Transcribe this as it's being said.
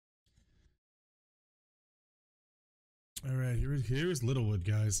All right, here's Littlewood,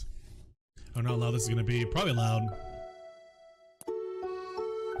 guys. I don't know how loud this is gonna be. Probably loud.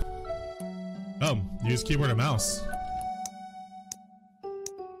 Oh, use keyboard and mouse.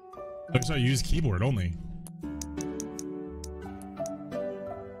 Oh, sorry, use keyboard only.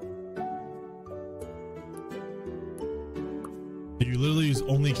 You literally use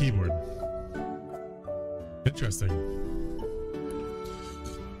only keyboard. Interesting.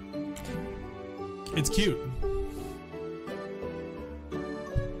 It's cute.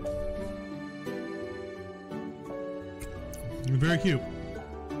 Very cute.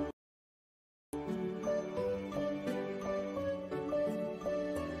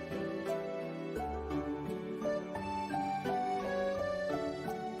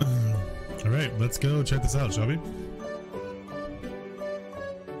 All right, let's go check this out, shall we?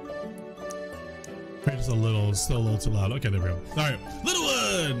 Still a little too loud. Okay, there we go. All right,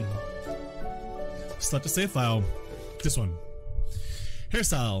 Littlewood. Select a save file. This one.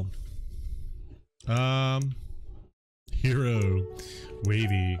 Hairstyle. Hero.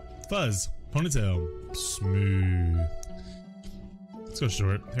 Wavy. Fuzz. Ponytail. Smooth. Let's go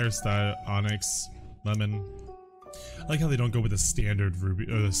short. Hairstyle. Onyx. Lemon. I like how they don't go with the standard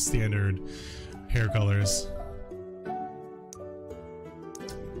ruby or the standard hair colors.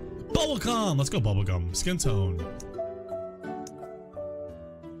 Bubblegum! Let's go bubblegum. Skin tone.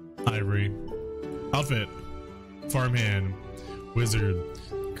 Ivory. Outfit. Farmhand. Wizard.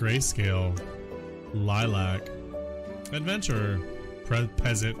 Grayscale. Lilac. Adventurer.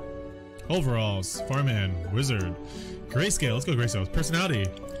 Peasant. Overalls. Farmhand. Wizard. Grayscale. Let's go grayscale. Personality.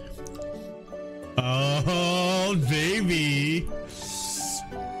 Oh, baby.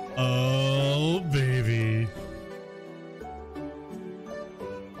 Oh, baby.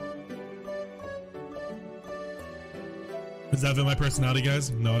 Does that fit my personality,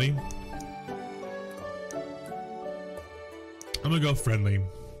 guys? Naughty. I'm gonna go friendly.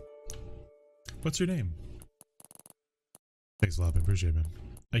 What's your name? Thanks a lot, I appreciate it, man.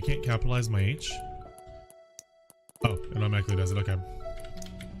 I can't capitalize my H. Oh, it automatically does it. Okay. I'm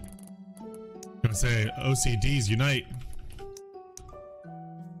gonna say OCDs unite.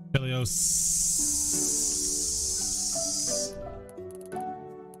 Helios.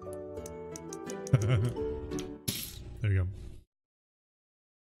 There you go.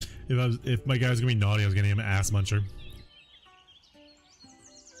 If my guy was gonna be naughty, I was gonna name him Ass Muncher.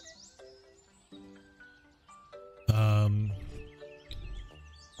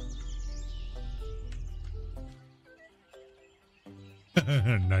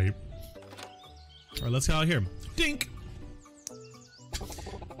 Night. All right, let's get out of here. Dink.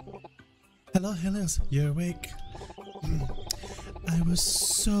 Hello, Helios. You're awake. I was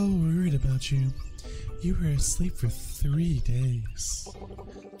so worried about you. You were asleep for 3 days.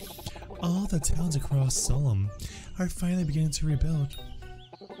 All the towns across Solom are finally beginning to rebuild.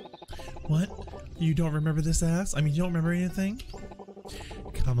 What? You don't remember this ass? I mean, you don't remember anything?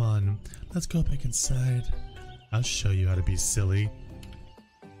 Come on, let's go back inside. I'll show you how to be silly.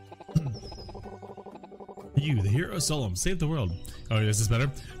 You, the hero of Solom, save the world. Oh, this is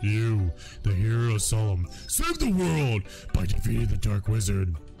better. You, the hero of Solom, save the world by defeating the Dark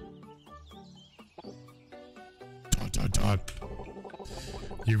Wizard. Dot dot dot.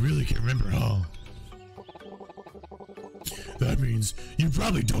 You really can remember, huh? That means you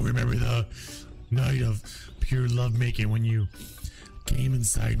probably don't remember the night of pure lovemaking when you came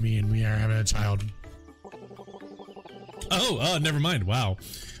inside me and we are having a child. Oh, never mind. Wow.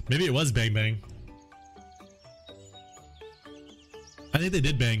 Maybe it was bang bang. I think they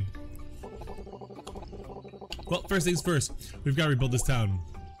did bang. Well, first things first, we've got to rebuild this town.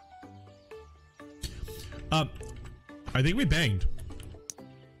 I think we banged.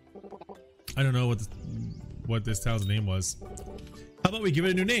 I don't know what this town's name was. How about we give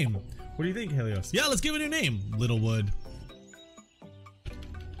it a new name? What do you think, Helios? Yeah, let's give it a new name. Littlewood.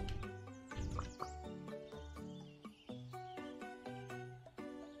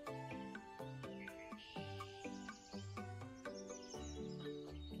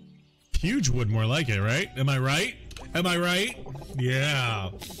 Huge wood, more like it, right? Am I right? Am I right? Yeah.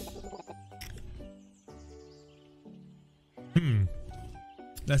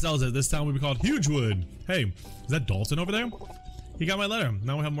 That tells it this town would be called Hugewood. Hey, is that Dalton over there? He got my letter.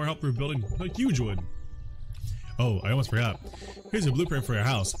 Now we have more help for building Hugewood. Oh, I almost forgot. Here's a blueprint for your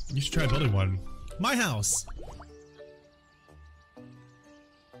house. You should try building one. My house.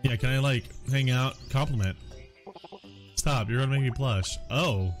 Yeah, can I like hang out? Compliment. Stop, you're gonna make me blush.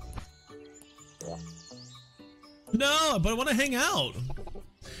 Oh. No, but I want to hang out.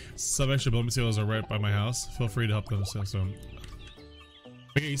 Some extra building materials are right by my house. Feel free to help them. So.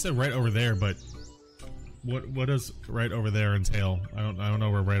 Okay, you said right over there, but what does right over there entail? I don't know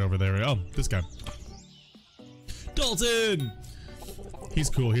where right over there. Oh, this guy. Dalton! He's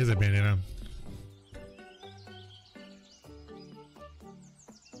cool. He has a bandana.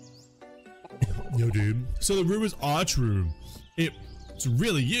 Yo, dude. So the rumors are true. It's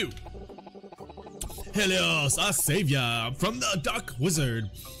really you. Helios, our savior from the Dark Wizard,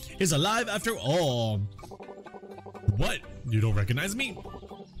 is alive after all. What? You don't recognize me?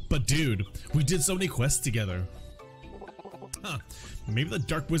 But dude, we did so many quests together. Huh. Maybe the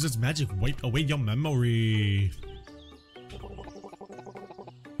Dark Wizard's magic wiped away your memory.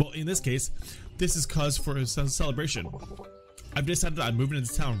 Well, in this case, this is cause for a celebration. I've decided I'm moving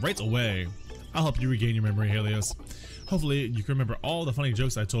into town right away. I'll help you regain your memory, Helios. Hopefully, you can remember all the funny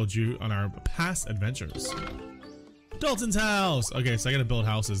jokes I told you on our past adventures. Dalton's house! Okay, so I gotta build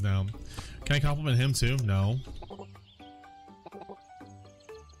houses now. Can I compliment him too? No.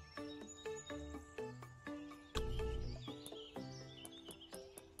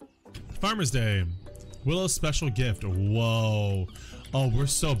 Farmer's Day. Willow's special gift. Whoa. Oh, we're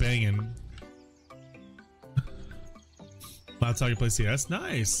so banging. Laptop you play CS?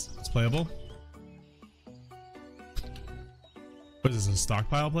 Nice. It's playable. What is this, a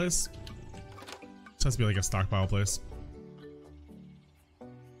stockpile place? This has to be like a stockpile place.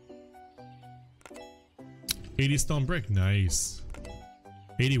 80 stone brick, nice.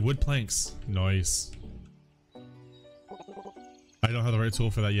 80 wood planks, nice. I don't have the right tool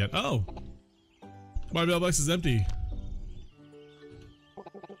for that yet. Oh! My mailbox is empty.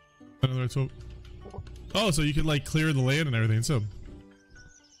 Another tool. Oh, so you can like clear the land and everything, so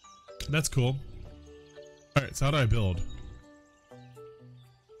that's cool. Alright, so how do I build?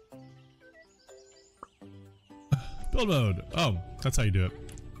 Build mode. Oh, that's how you do it.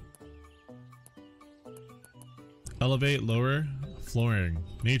 Elevate, lower, flooring,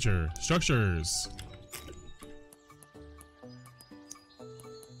 nature, structures.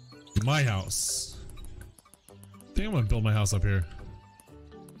 My house. I think I'm gonna build my house up here.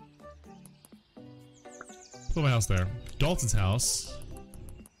 Put my house there. Dalton's house.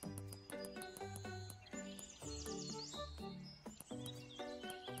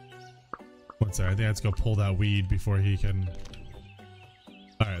 One second, I think I have to go pull that weed before he can.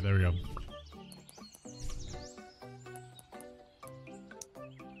 Alright, there we go.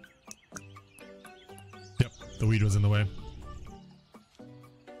 Yep, the weed was in the way.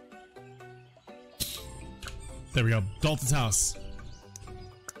 There we go. Dalton's house.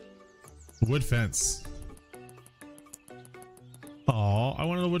 Wood fence. Aw, I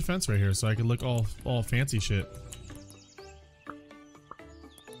wanted a wood fence right here so I could look all fancy shit.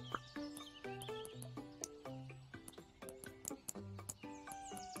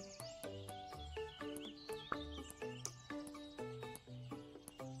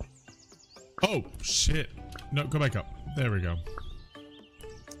 Oh, shit. No, go back up. There we go.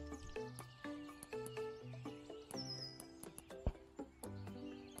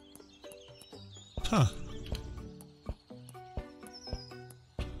 Huh.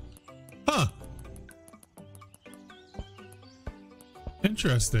 Huh.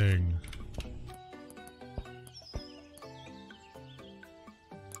 Interesting.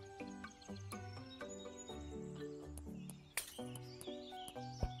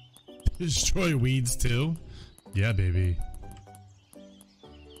 Destroy weeds too? Yeah, baby.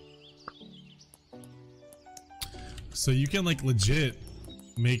 So you can like legit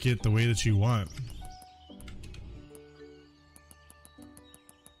make it the way that you want.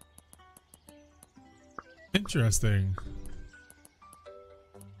 Interesting.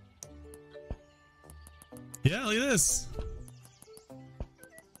 Yeah, look at this.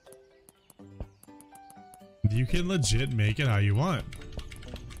 You can legit make it how you want.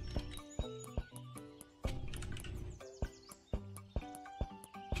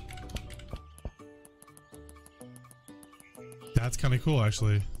 That's kind of cool,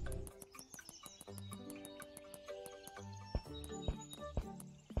 actually.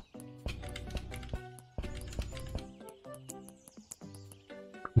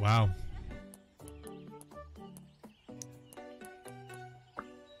 Wow.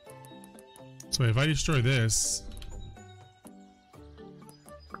 So if I destroy this,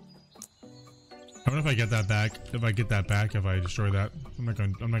 I wonder if I get that back. If I get that back, if I destroy that, I'm not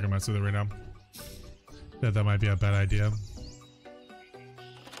gonna mess with it right now. That might be a bad idea.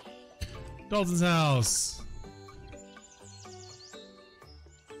 Dalton's house.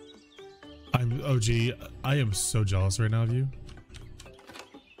 I'm OG. I am so jealous right now of you.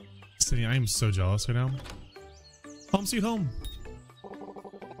 Cindy, I am so jealous right now. Home sweet home.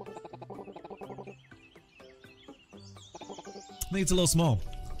 I think it's a little small.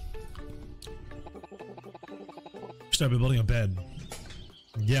 should I be building a bed?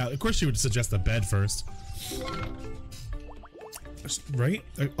 Yeah, of course she would suggest a bed first. Right?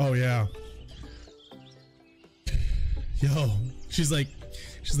 Oh yeah. Yo, she's like,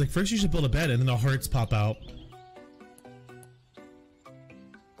 first you should build a bed and then the hearts pop out.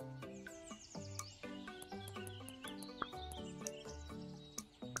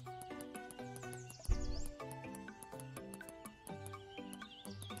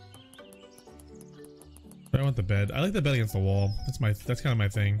 I want the bed. I like the bed against the wall. That's kind of my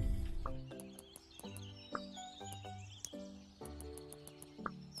thing.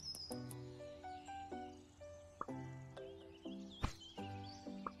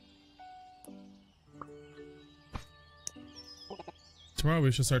 Tomorrow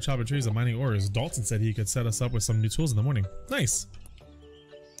we should start chopping trees and mining ores. Dalton said he could set us up with some new tools in the morning. Nice.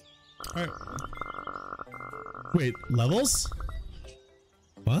 All right. Wait, levels?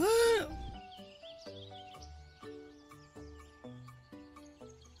 What?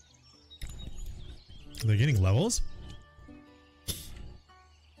 They're getting levels?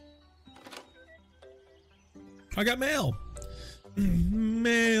 I got mail.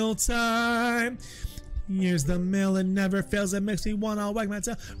 Mail time. Here's the mail, it never fails. It makes me wanna wag my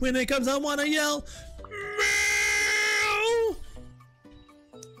tail. When it comes, I wanna yell. Mail!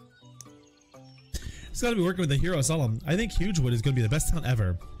 It's gotta be working with the hero Solemn. I think Hugewood is gonna be the best town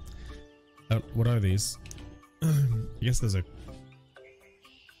ever. What are these? I guess there's a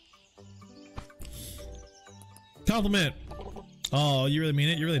compliment. Oh, you really mean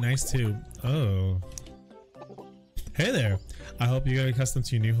it? You're really nice too. Oh. Hey there. I hope you got accustomed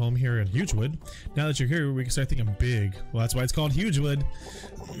to your new home here at Hugewood. Now that you're here, we can start thinking big. Well, that's why it's called Hugewood.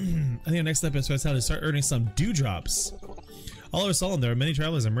 I think the next step is for us to start earning some dewdrops. All over Solon, there are many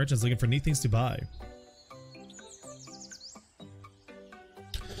travelers and merchants looking for neat things to buy.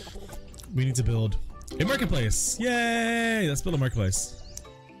 We need to build a marketplace. Yay! Let's build a marketplace.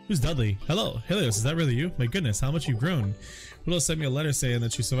 Who's Dudley? Hello, Helios, is that really you? My goodness, how much you've grown. Willow sent me a letter saying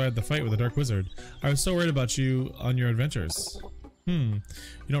that you survived the fight with the Dark Wizard. I was so worried about you on your adventures. You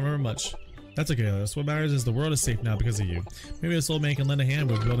don't remember much. That's okay, Helios. What matters is the world is safe now because of you. Maybe this old man can lend a hand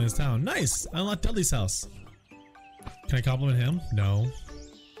with building his town. Nice! I unlocked Dudley's house. Can I compliment him? No.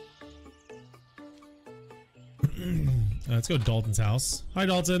 Let's go to Dalton's house. Hi,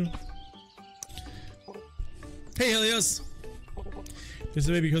 Dalton. Hey, Helios. This is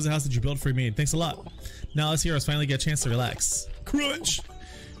maybe because of the house that you built for me. Thanks a lot. Now us heroes finally get a chance to relax. Crunch!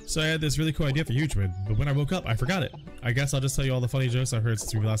 So I had this really cool idea for Hugewood, but when I woke up, I forgot it. I guess I'll just tell you all the funny jokes I've heard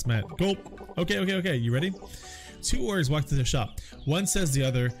since we last met. Go! Okay. You ready? Two orcs walked to the shop. One says to the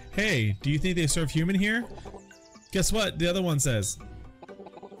other, hey, do you think they serve human here? Guess what? The other one says,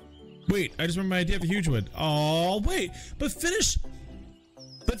 wait, I just remembered my idea for Hugewood. Oh, wait, but finish.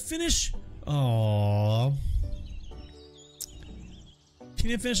 Oh. Can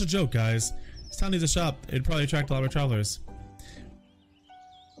you finish a joke, guys? This town needs a shop. It'd probably attract a lot of travelers.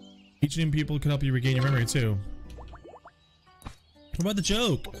 Each new people could help you regain your memory too. What about the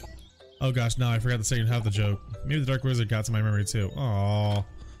joke? Oh gosh, no, I forgot the second half of the joke. Maybe the Dark Wizard got to my memory too. Aww.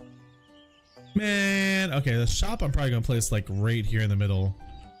 Man, okay, the shop I'm probably gonna place like right here in the middle.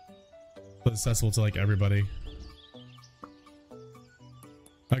 So it's accessible to like everybody.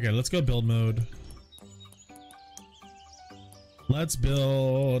 Okay, let's go build mode. Let's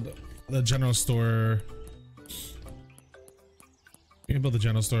build the general store. We can build the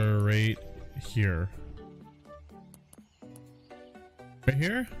general store right here. Right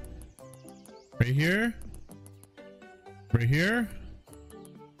here? Right here? Right here?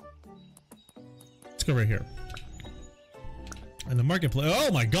 Let's go right here. And the marketplace.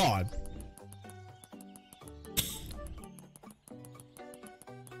 Oh my god!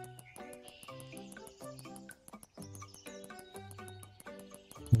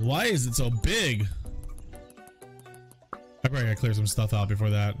 Why is it so big? I probably gotta clear some stuff out before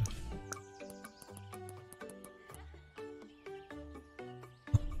that.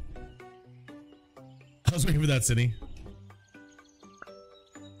 I was waiting for that city.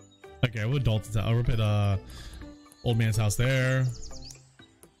 Okay, we'll Dalton's house. We'll put old man's house there.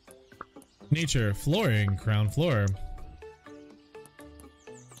 Nature, flooring, crown floor.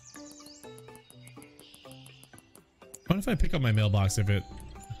 What if I pick up my mailbox if it...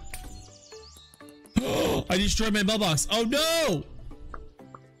 I destroyed my mailbox. Oh no!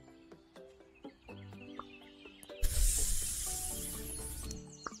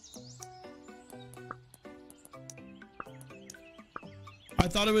 I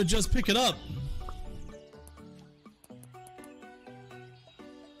thought it would just pick it up.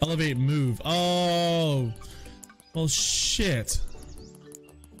 Elevate, move. Oh. Well, shit.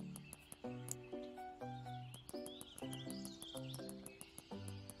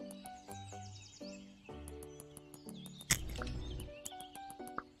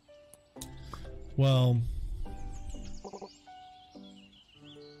 Well,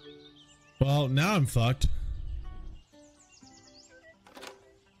 now I'm fucked.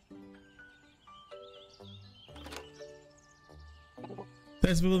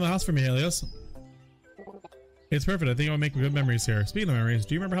 Thanks for building the house for me, Helios. It's perfect. I think I'll make good memories here. Speaking of memories,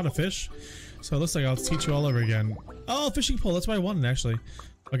 do you remember how to fish? So it looks like I'll teach you all over again. Oh, fishing pole. That's what I wanted, actually.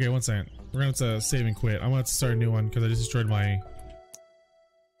 Okay, one second. We're going to have to save and quit. I'm going to have to start a new one because I just destroyed my...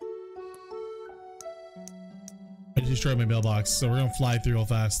 mailbox. So we're going to fly through real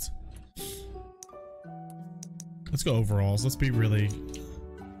fast. Let's go overalls. Let's be really...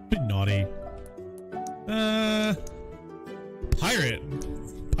 naughty. Pirate.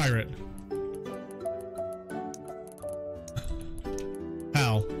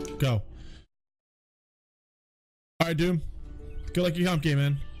 How? Go. Alright, dude. Go like your hump game,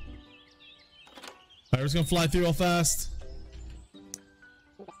 man. Alright, we're just gonna fly through real fast.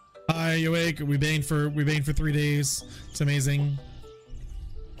 Hi, you awake? We banged for 3 days. It's amazing.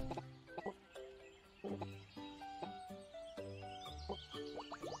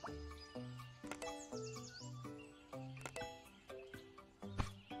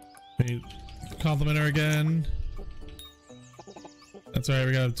 Compliment her again. That's right,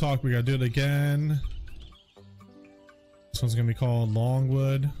 we gotta talk, we gotta do it again. This one's gonna be called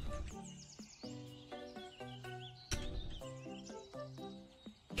Longwood.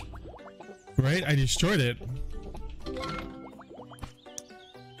 Right? I destroyed it.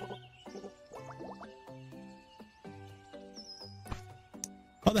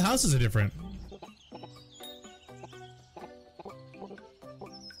 Oh, the houses are different.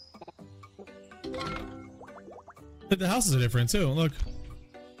 The houses are different too. Look,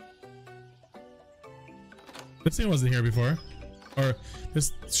 this thing wasn't here before, or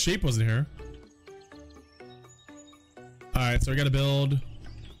this shape wasn't here. All right, so we gotta build.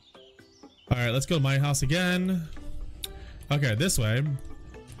 All right, let's go to my house again. Okay, this way.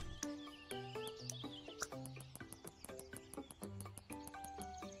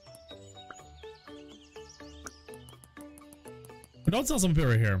 But don't tell someone to put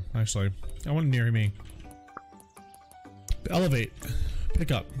it right here. Actually, I want it near me. Elevate.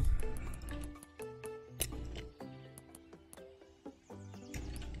 Pick up.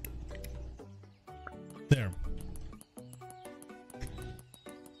 There.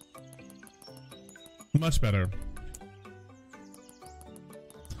 Much better.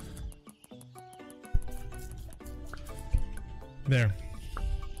 There.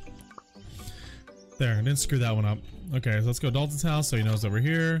 There. I didn't screw that one up. Okay, so let's go to Dalton's house so he knows that we're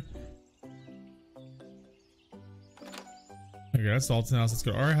here. Okay, that's Dalton's house. Let's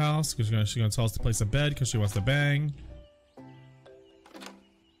go to our house because she's gonna tell us to place a bed because she wants to bang.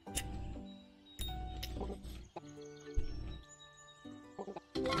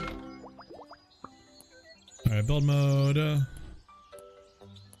 Alright, build mode.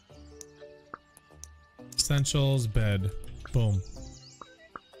 Essentials, bed. Boom.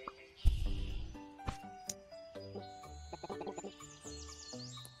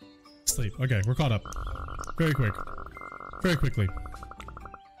 Sleep. Okay, we're caught up. Very quick. Very quickly.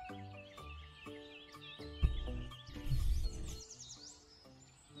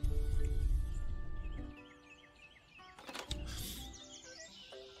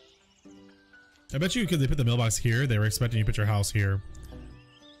 I bet you because they put the mailbox here, they were expecting you to put your house here.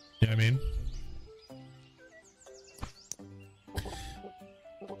 You know what I mean?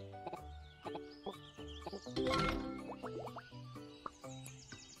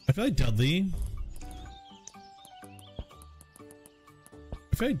 I feel like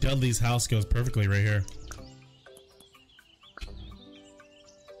Dudley's house goes perfectly right here.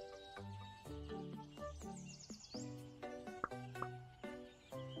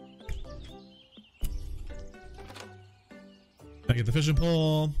 I get the fishing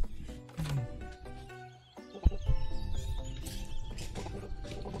pole.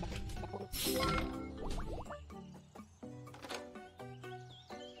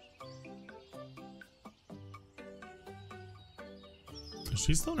 Is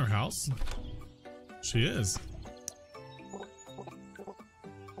she still in her house? She is.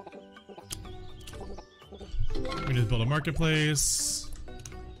 We need to build a marketplace.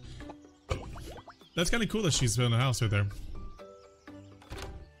 That's kind of cool that she's building a house right there.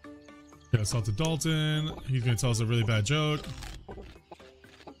 Gotta sell to Dalton. He's gonna tell us a really bad joke.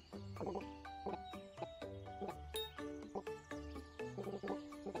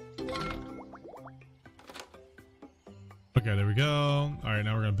 Okay, there we go. All right,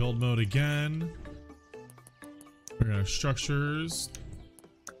 now we're gonna build mode again. We're gonna structures.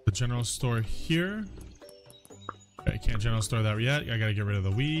 The general store here. Okay, I can't general store that yet. I gotta get rid of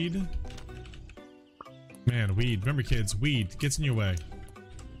the weed. Man, weed. Remember, kids, weed gets in your way.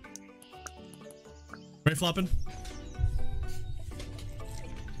 Right, flopping?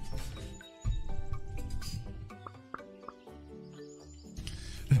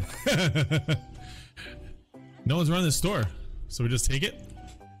 No one's running the store, so we just take it.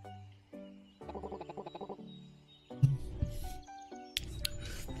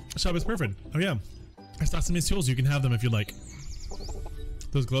 Shop is perfect. Oh yeah, I stocked some of these tools. You can have them if you like.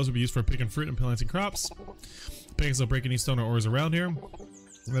 Those gloves will be used for picking fruit and planting crops. Pickaxe will break any stone or ores around here.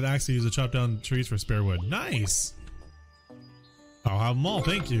 That axe will use to chop down trees for spare wood. Nice. I'll have them all.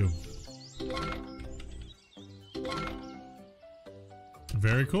 Thank you.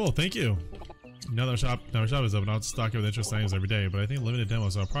 Very cool. Thank you. Now that our shop is open, I'll stock it with interest items every day, but I think limited demo,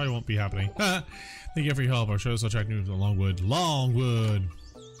 so it probably won't be happening. Thank you for your help. Our show is attract new Longwood. Longwood.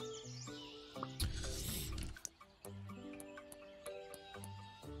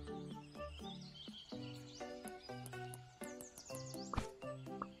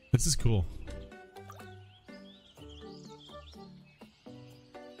 This is cool.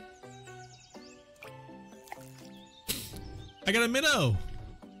 I got a minnow.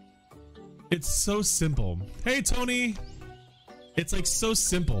 It's so simple. Hey, Tony. It's like so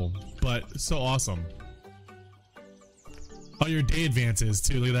simple, but so awesome. Oh, your day advances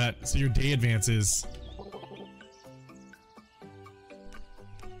too. Look at that. So your day advances.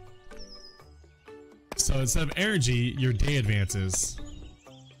 So instead of energy, your day advances.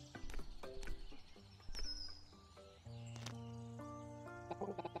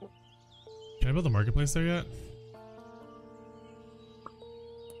 Can I build a marketplace there yet?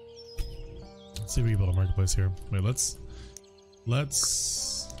 Let's see if we can build a marketplace here. Wait, let's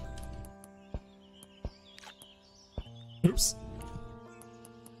oops.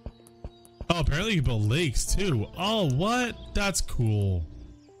 Oh, apparently you can build lakes too. Oh, what? That's cool.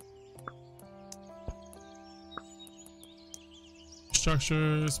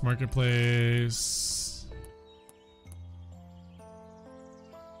 Structures, marketplace.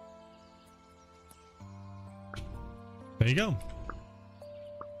 There you go.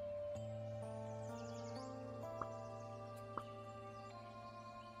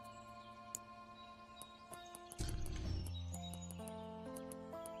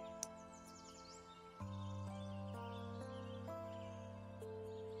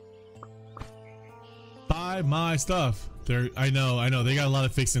 Buy my stuff. I know they got a lot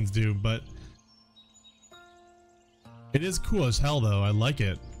of fixing to do, but it is cool as hell though. I like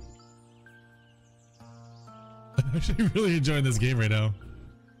it. I'm actually really enjoying this game right now.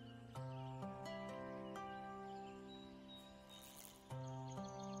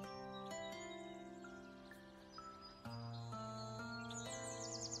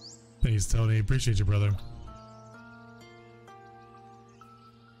 Thanks, Tony. Appreciate you, brother.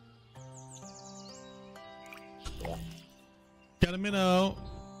 Got a minnow.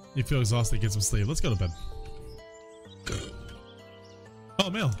 You feel exhausted, get some sleep. Let's go to bed. Oh,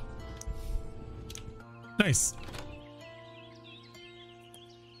 mail. Nice.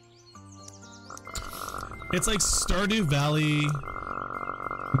 It's like Stardew Valley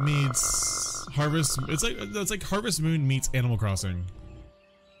meets Harvest. It's like Harvest Moon meets Animal Crossing.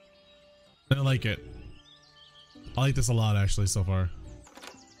 And I like it. I like this a lot actually so far.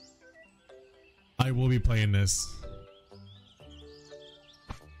 I will be playing this.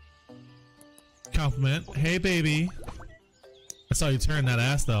 Compliment. Hey baby. I saw you turn that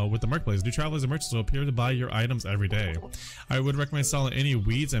ass though with the marketplace. New travelers and merchants will appear to buy your items every day. I would recommend selling any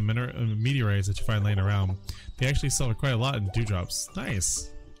weeds and meteorites that you find laying around. They actually sell for quite a lot in dewdrops.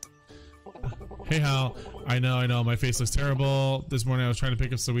 Nice. Hey Hal, I know, my face looks terrible. This morning I was trying to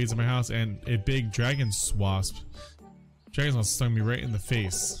pick up some weeds in my house and a big dragon wasp stung me right in the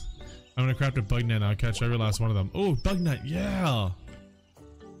face. I'm gonna craft a bug net and I'll catch every last one of them. Oh, bug net, yeah!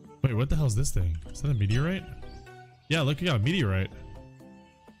 Wait, what the hell is this thing? Is that a meteorite? Yeah, look, you got a meteorite.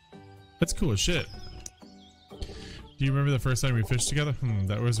 That's cool as shit. Do you remember the first time we fished together?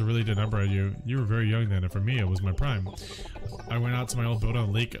 That was a really good number on you. You were very young then, and for me, it was my prime. I went out to my old boat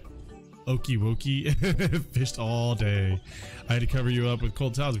on Lake Okiwoki, fished all day. I had to cover you up with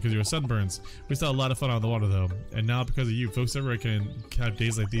cold towels because you were sunburns. We still had a lot of fun on the water though. And now because of you, folks everywhere can have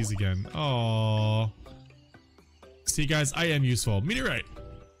days like these again. Aww. See guys, I am useful. Meteorite.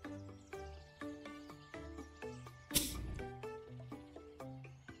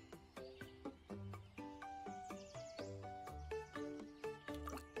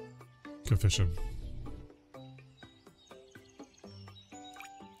 Go fishing.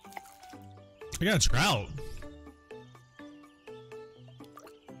 I got a trout.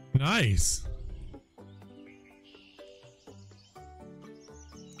 Nice.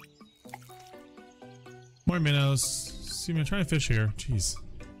 More minnows. See me, I'm trying to fish here. Jeez.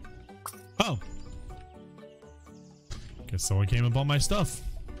 Oh. Guess someone came and bought my stuff.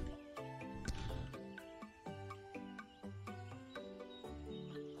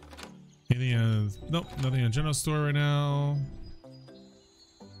 Anything? Nope, nothing in the general store right now.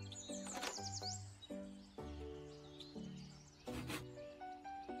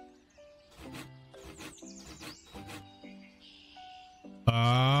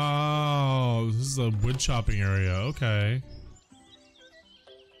 Oh, this is a wood chopping area. Okay.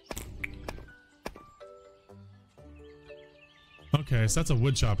 Okay, so that's a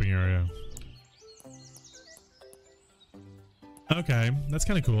wood chopping area. Okay, that's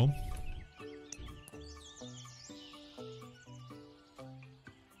kind of cool.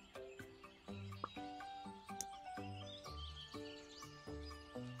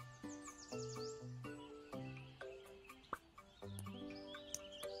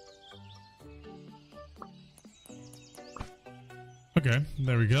 Okay,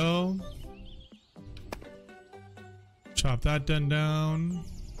 there we go. Chop that den down.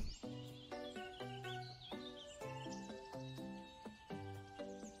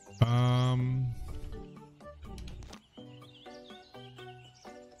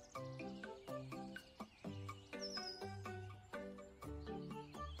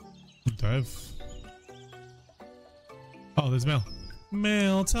 Dive. Oh, there's mail.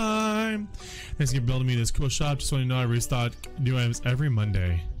 Mail time. Thanks for building me this cool shop. Just want you to know I restock new items every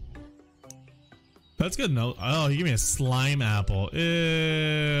Monday. That's good. No. Oh, he gave me a slime apple. Ew.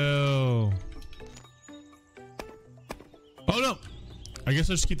 Oh no. I guess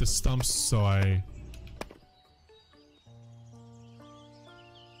I'll just keep the stumps so I.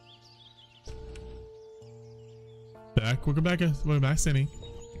 Back. Welcome back. Welcome back, Cindy.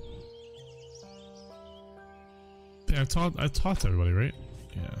 Yeah, I've taught to everybody, right?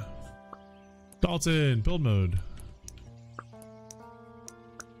 Yeah. Dalton, build mode.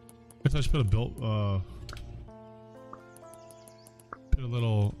 Guess I should put a build, put a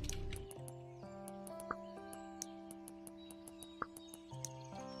little.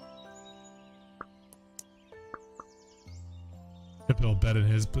 Put a bed in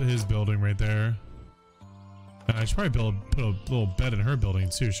his building right there. And I should probably put a little bed in her building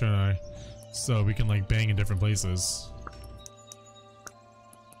too, shouldn't I? So we can like bang in different places.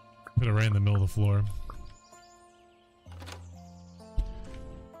 Put it right in the middle of the floor.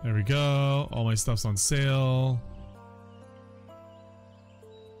 There we go. All my stuff's on sale.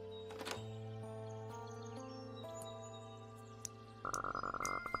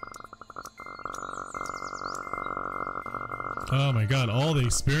 Oh my god, all the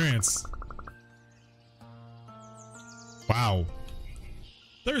experience. Wow.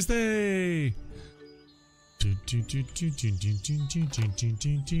 Thursday.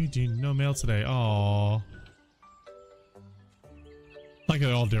 No mail today. Aww. Like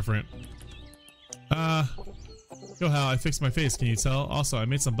they're all different. Yo, Hal, I fixed my face. Can you tell? Also, I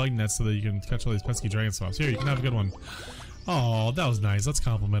made some bug nets so that you can catch all these pesky dragon swamps. Here, you can have a good one. Oh, that was nice. Let's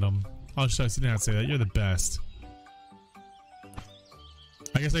compliment him. Oh, shucks, you didn't have to say that. You're the best.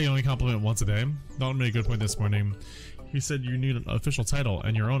 I guess I can only compliment once a day. Dalton made a good point this morning. He said you need an official title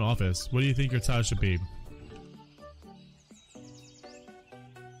and your own office. What do you think your title should be?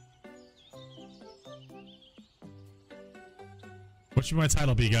 What should my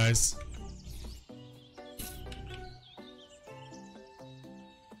title be, guys?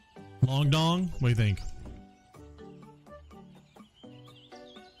 Long dong? What do you think?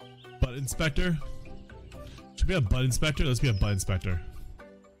 Butt inspector? Should be a butt inspector? Let's be a butt inspector.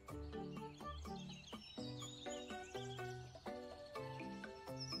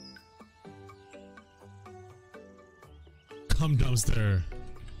 Cum dumpster.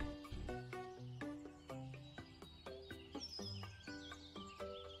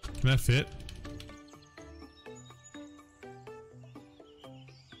 Can that fit?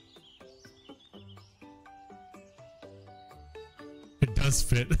 It does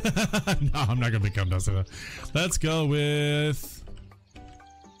fit. No, I'm not gonna become dumpster. Let's go with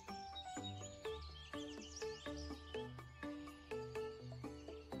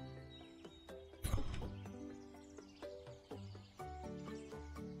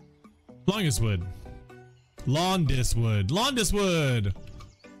longest wood. Longest wood. Longest wood.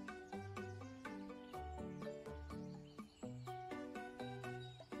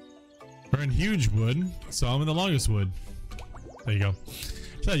 We're in huge wood, so I'm in the longest wood. There you go.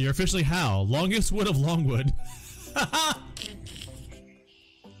 So you're officially Hal, longest wood of Longwood. I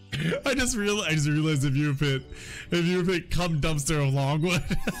just realized if you put cum dumpster of Longwood.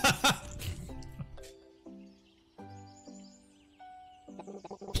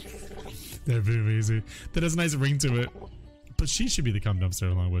 That'd be amazing. That has a nice ring to it. But she should be the cum dumpster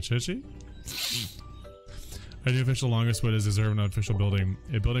along with, should she? Our new official longest wood is deserving an official building.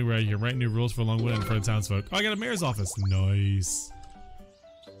 A building where you can write new rules for Longwood and for the townsfolk. Oh, I got a mayor's office. Nice.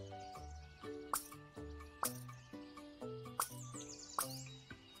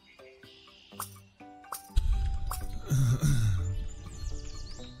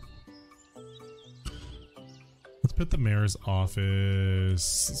 Let's put the mayor's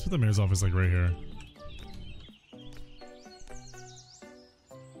office. Let's put the mayor's office like right here.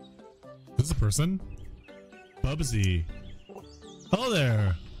 Is this a person? Bubsy. Hello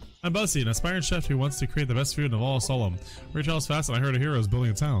there. I'm Bubsy, an aspiring chef who wants to create the best food of all Solom. Rich is fast and I heard a hero is building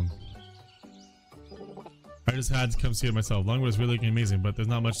a town. I just had to come see it myself. Longwood is really looking amazing, but there's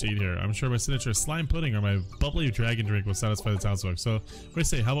not much to eat here. I'm sure my signature slime pudding or my bubbly dragon drink will satisfy the townsfolk. So, what do you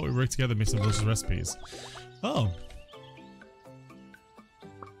say? How about we work together and make some delicious recipes? Oh.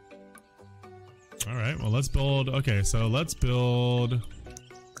 Alright, well let's build... Okay, so let's build...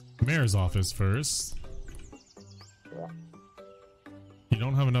 Mayor's office first. You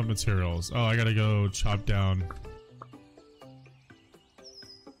don't have enough materials. Oh, I gotta go chop down.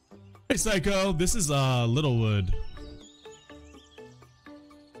 Hey Psycho, this is Littlewood.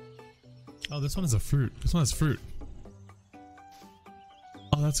 Oh, this one is a fruit. This one has fruit.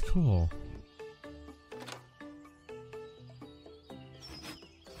 Oh, that's cool.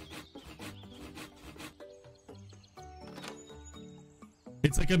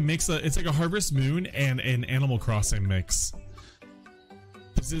 It's like a mix of, it's like a Harvest Moon and an Animal Crossing mix.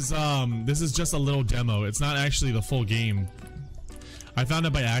 This is just a little demo. It's not actually the full game. I found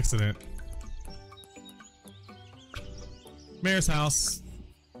it by accident. Mayor's house.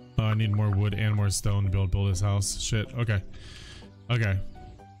 Oh, I need more wood and more stone to build his house. Shit. Okay. Okay.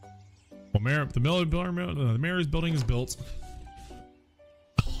 Well, the mayor's building is built.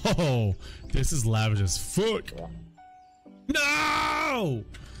 Oh, this is lavish as fuck. No!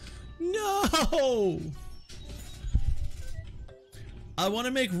 No! I want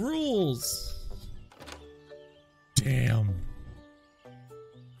to make rules. Damn.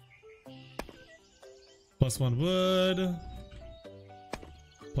 +1 wood.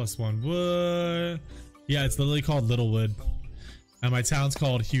 +1 wood. Yeah, it's literally called Littlewood. And my town's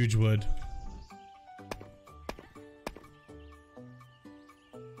called Hugewood.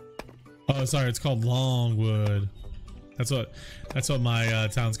 Oh, sorry, it's called Longwood. That's what my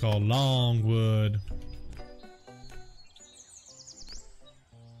town's called, Longwood.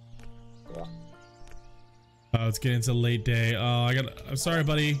 Oh, it's getting to late day. Oh, I'm sorry,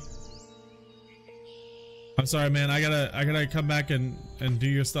 buddy. I'm sorry, man. I gotta come back and do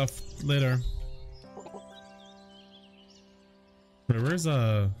your stuff later. Wait, where's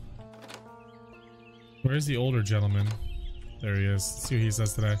the older gentleman? There he is. Let's see what he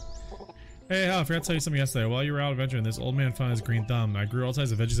says today. Hey, I forgot to tell you something yesterday. While you were out adventuring, this old man found his green thumb. I grew all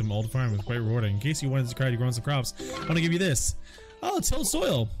types of veggies in my old farm. It was quite rewarding. In case you wanted to try to grow some crops, I want to give you this. Oh, tilled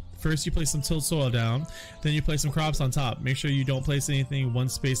soil. First, you place some tilled soil down. Then you place some crops on top. Make sure you don't place anything one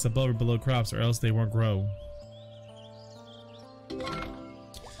space above or below crops, or else they won't grow.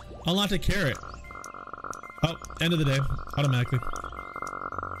 Unlocked a carrot. Oh, end of the day. Automatically.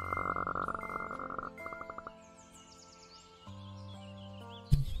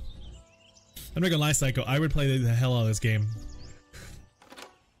 I'm not gonna lie, Psycho. I would play the hell out of this game.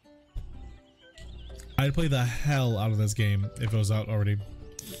 I'd play the hell out of this game if it was out already.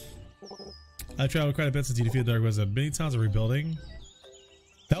 I've traveled quite a bit since you defeated Dark Wizard. Many towns are rebuilding.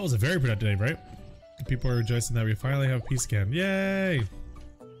 That was a very productive day, right? People are rejoicing that we finally have peace again. Yay!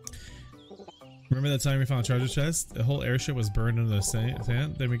 Remember that time we found a treasure chest? The whole airship was burned into the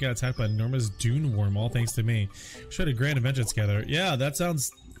sand. Then we got attacked by an enormous dune worm, all thanks to me. We had a grand adventure together. Yeah, that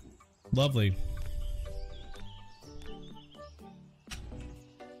sounds lovely.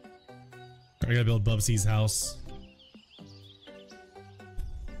 I gotta build Bubsy's house.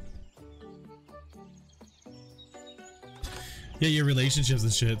 Yeah, your relationships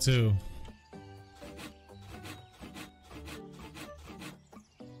and shit too.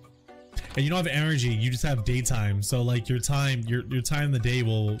 And you don't have energy, you just have daytime. So like your time in the day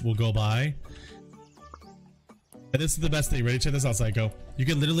will go by. And this is the best thing. Ready? Check this out, Psycho. You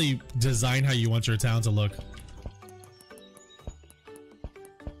can literally design how you want your town to look.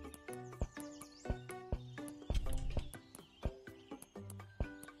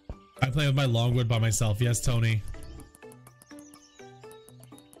 I play with my longwood by myself. Yes, Tony.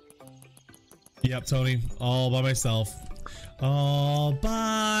 Yep, Tony. All by myself. All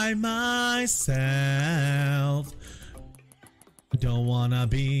by myself. Don't wanna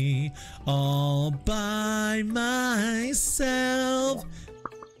be all by myself.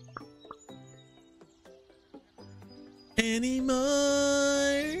 anymore.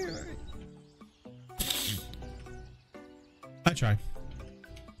 I try.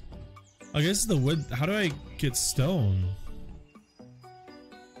 Okay, this is the wood. How do I get stone?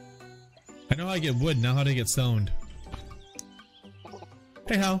 I know how I get wood, now how do I get stoned?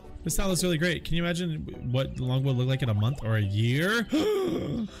 Hey Hal, this towel looks really great. Can you imagine what longwood look like in a month or a year?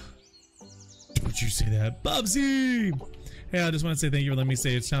 Don't you say that, Bubsy! Hey, I just want to say thank you for letting me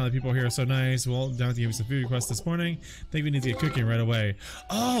say it's channel. The people here are so nice. Well, down to give me some food requests this morning. Think we need to get cooking right away.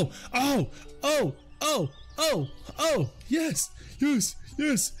 Oh, yes, yes,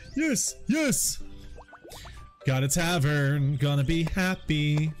 yes, yes, yes. Got a tavern, gonna be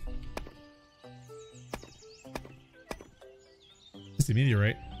happy. It's the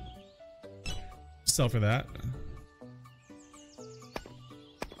meteorite. Sell for that.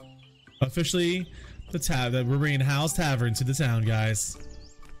 Officially, that we're bringing Hal's Tavern to the town, guys.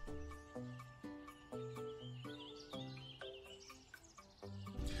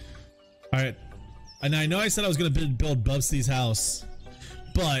 All right, and I know I said I was gonna build Bubsy's house,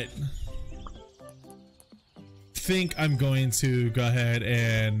 but think I'm going to go ahead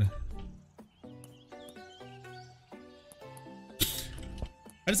and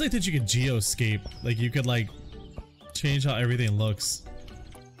I just like that you could geoscape, like you could like change how everything looks.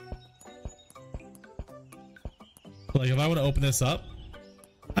 Like if I want to open this up,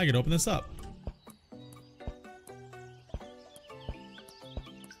 I could open this up.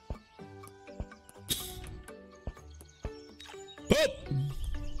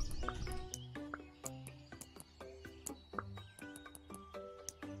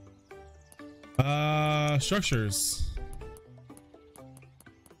 Structures.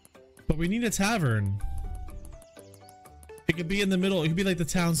 But we need a tavern. It could be in the middle. It could be like the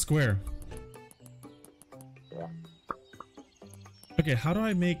town square. Okay, how do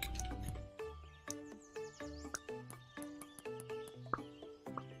I make...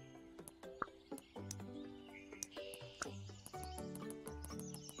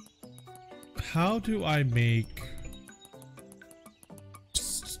 How do I make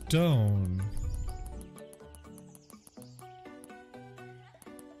stone?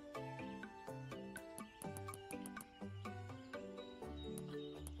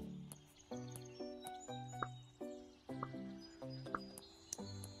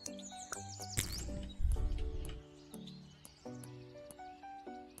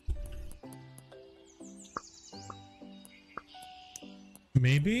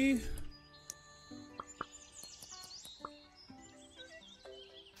 Maybe?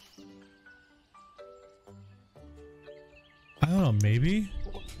 I don't know, maybe?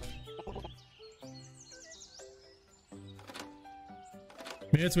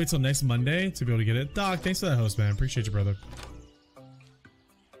 Maybe let's wait till next Monday to be able to get it. Doc, thanks for that host, man. Appreciate you, brother.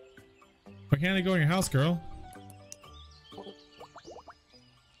 Why can't I go in your house, girl?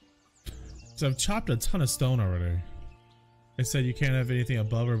 So I've chopped a ton of stone already. They said you can't have anything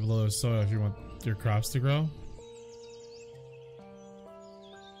above or below the soil if you want your crops to grow.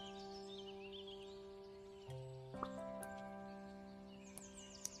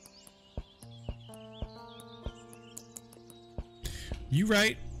 You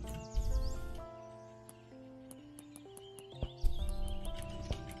right.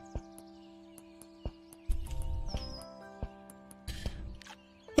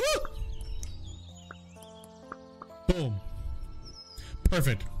 Boom.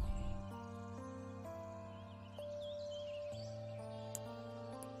 Perfect.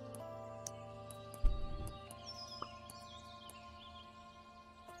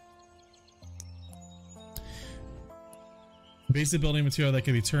 Basic building material that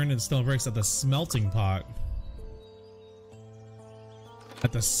can be turned into stone bricks at the smelting pot.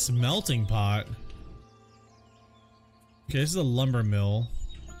 At the smelting pot? Okay, this is a lumber mill.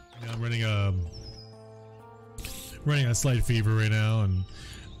 Yeah, I'm running a slight fever right now and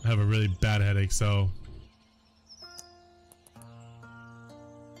I have a really bad headache, so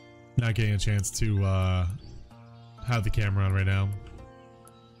not getting a chance to have the camera on right now.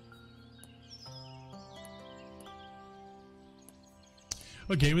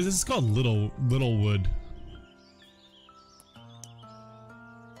 What game is this? It's called Littlewood.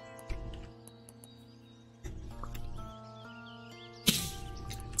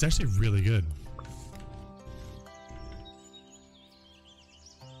 It's actually really good.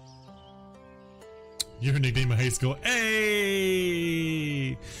 Your nickname in high school.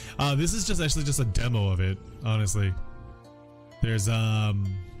 Hey! This is actually just a demo of it, honestly. There's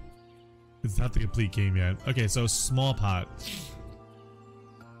it's not the complete game yet. Okay, so small pot.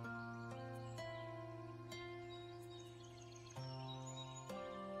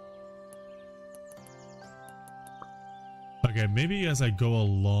 Okay, maybe as I go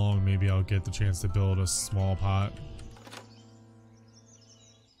along, maybe I'll get the chance to build a small pot.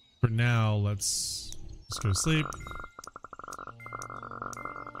 For now, let's go to sleep.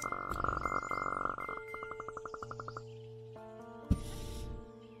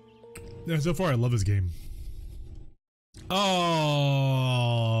 Yeah, so far I love this game. Oh,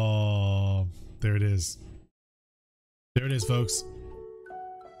 there it is. There it is, folks.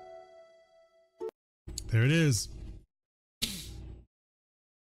 There it is.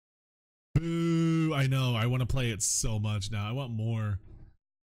 Boo! I know. I want to play it so much now. I want more.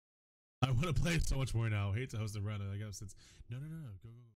 I want to play it so much more now. I hate to host a run. I guess it's no. Go.